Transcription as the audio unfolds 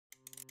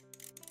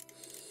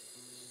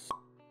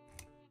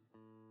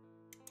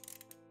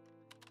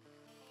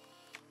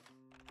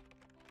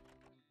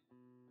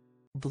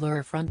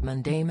Blur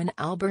frontman Damon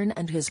Albarn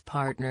and his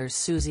partner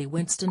Susie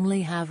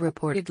Winstanley have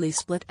reportedly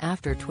split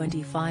after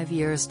 25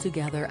 years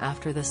together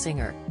after the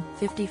singer,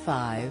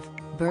 55,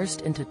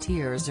 burst into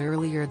tears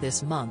earlier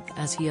this month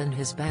as he and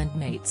his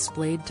bandmates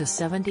played to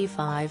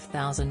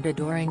 75,000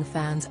 adoring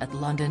fans at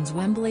London's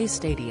Wembley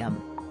Stadium.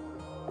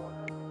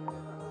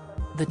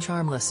 The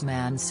Charmless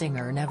Man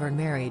singer never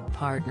married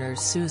partner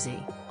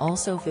Susie,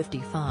 also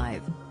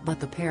 55, but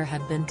the pair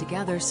had been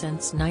together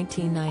since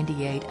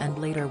 1998 and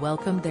later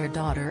welcomed their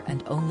daughter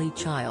and only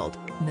child,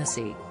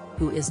 Missy,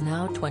 who is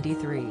now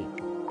 23.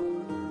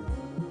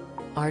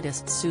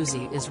 Artist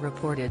Susie is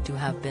reported to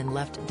have been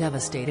left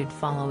devastated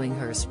following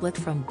her split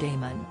from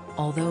Damon,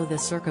 although the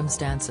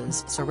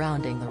circumstances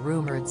surrounding the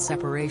rumored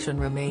separation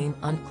remain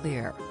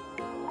unclear.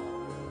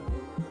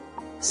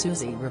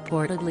 Susie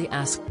reportedly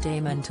asked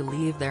Damon to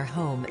leave their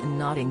home in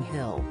Notting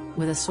Hill,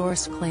 with a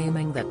source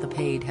claiming that the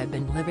pair had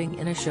been living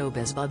in a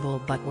showbiz bubble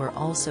but were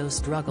also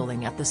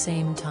struggling at the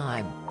same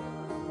time.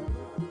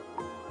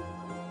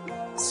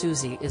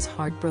 Susie is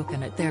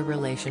heartbroken at their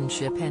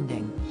relationship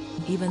ending.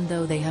 Even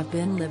though they have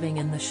been living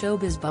in the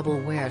showbiz bubble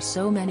where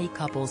so many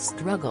couples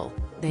struggle,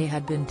 they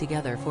had been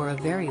together for a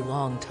very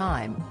long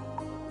time.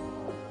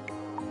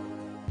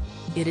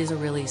 "It is a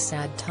really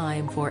sad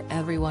time for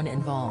everyone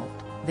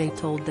involved," they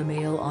told the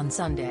Mail on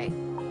Sunday.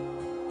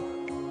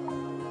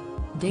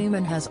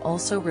 Damon has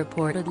also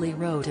reportedly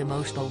wrote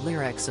emotional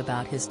lyrics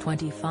about his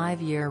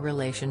 25-year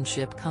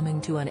relationship coming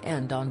to an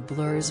end on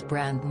Blur's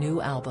brand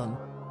new album.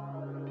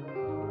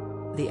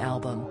 The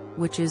album,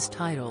 which is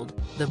titled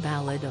The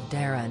Ballad of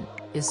Darren,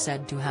 is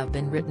said to have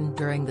been written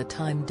during the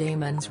time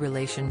Damon's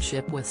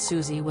relationship with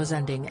Susie was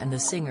ending and the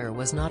singer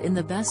was not in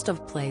the best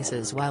of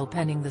places while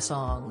penning the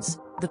songs,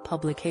 the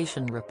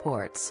publication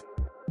reports.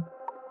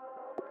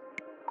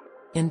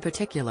 In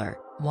particular,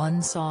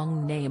 one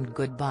song named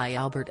Goodbye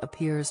Albert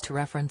appears to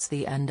reference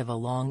the end of a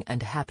long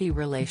and happy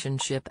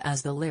relationship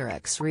as the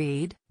lyrics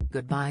read,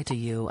 "Goodbye to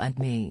you and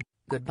me,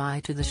 goodbye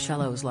to the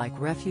shallows like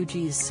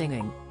refugees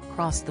singing,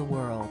 cross the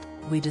world,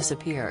 we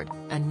disappeared,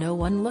 and no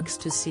one looks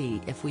to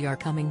see if we are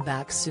coming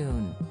back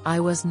soon, I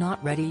was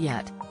not ready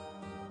yet."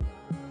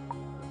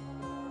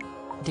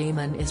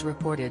 Damon is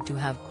reported to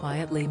have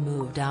quietly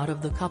moved out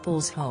of the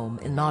couple's home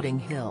in Notting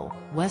Hill,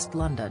 West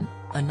London,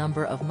 a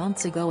number of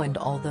months ago, and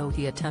although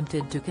he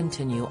attempted to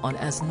continue on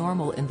as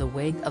normal in the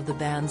wake of the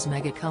band's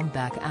mega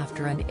comeback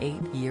after an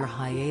 8-year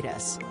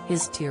hiatus,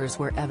 his tears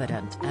were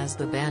evident as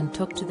the band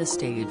took to the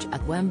stage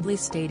at Wembley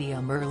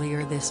Stadium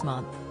earlier this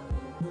month.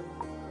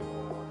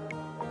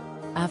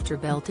 After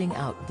belting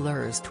out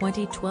Blur's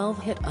 2012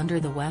 hit Under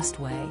the West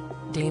Way,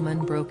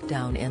 Damon broke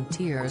down in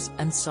tears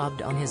and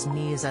sobbed on his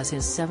knees as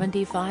his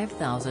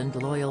 75,000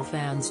 loyal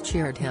fans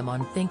cheered him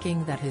on,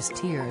 thinking that his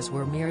tears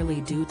were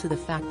merely due to the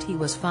fact he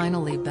was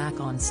finally back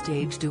on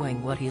stage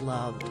doing what he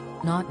loved,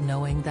 not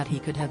knowing that he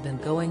could have been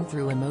going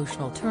through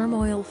emotional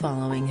turmoil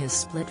following his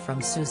split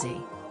from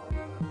Susie.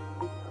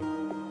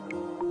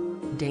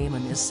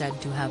 Damon is said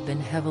to have been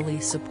heavily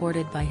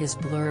supported by his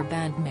Blur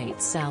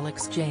bandmates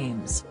Alex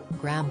James,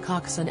 Graham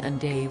Coxon and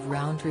Dave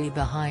Rowntree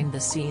behind the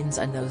scenes,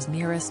 and those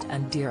nearest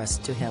and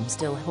dearest to him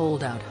still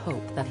hold out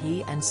hope that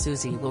he and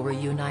Susie will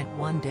reunite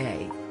one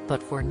day,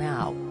 but for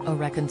now, a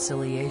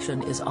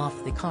reconciliation is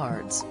off the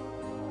cards.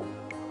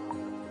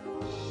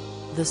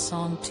 The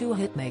song "Two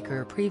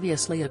Hitmaker"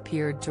 previously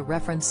appeared to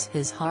reference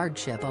his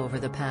hardship over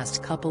the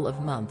past couple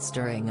of months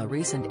during a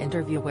recent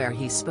interview where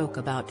he spoke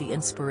about the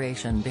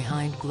inspiration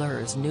behind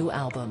Blur's new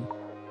album.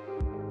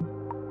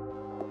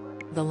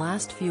 "The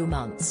last few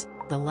months,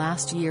 the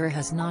last year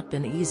has not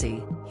been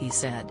easy," he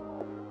said.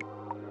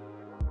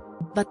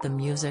 "But the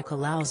music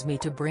allows me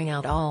to bring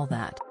out all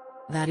that.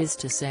 That is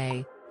to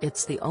say,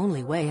 it's the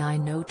only way I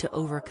know to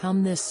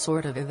overcome this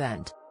sort of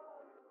event.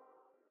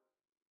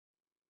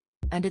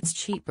 And it's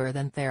cheaper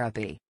than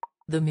therapy."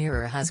 The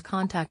Mirror has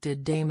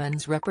contacted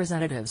Damon's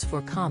representatives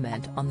for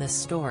comment on this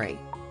story.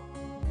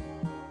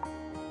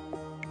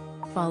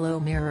 Follow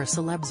Mirror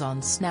celebs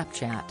on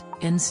Snapchat,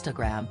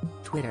 Instagram,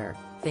 Twitter,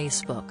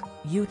 Facebook,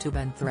 YouTube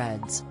and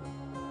Threads.